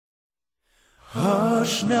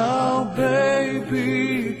Hush now,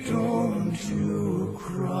 baby, don't you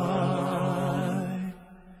cry.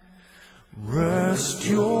 Rest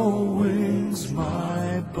your wings,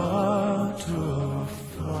 my butterfly.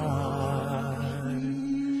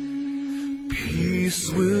 Peace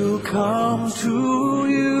will come to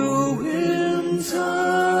you in time,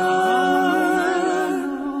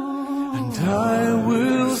 and I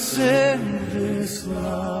will sing this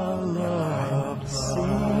lullaby.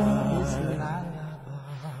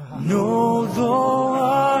 No, though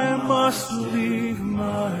I must leave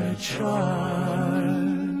my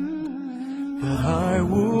child, but I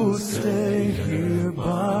will stay here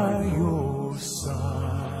by your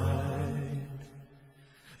side.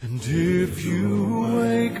 And if you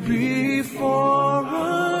wake before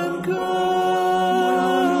I'm gone,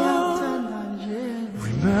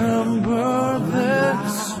 remember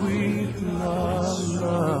this sweet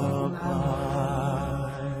lullaby.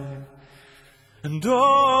 And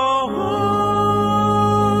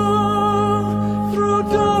through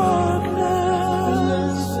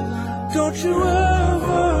darkness, don't you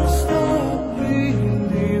ever stop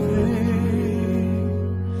believing.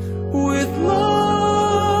 With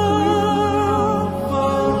love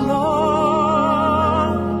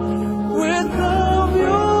along, with love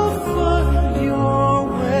you'll find your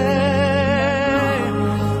way,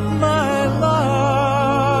 my love.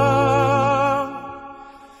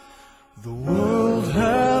 The world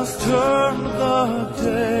has turned the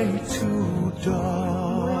day to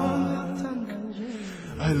dark.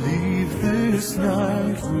 I leave this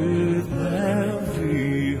night with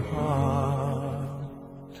heavy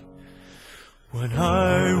heart. When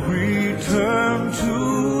I return to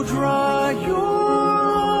dry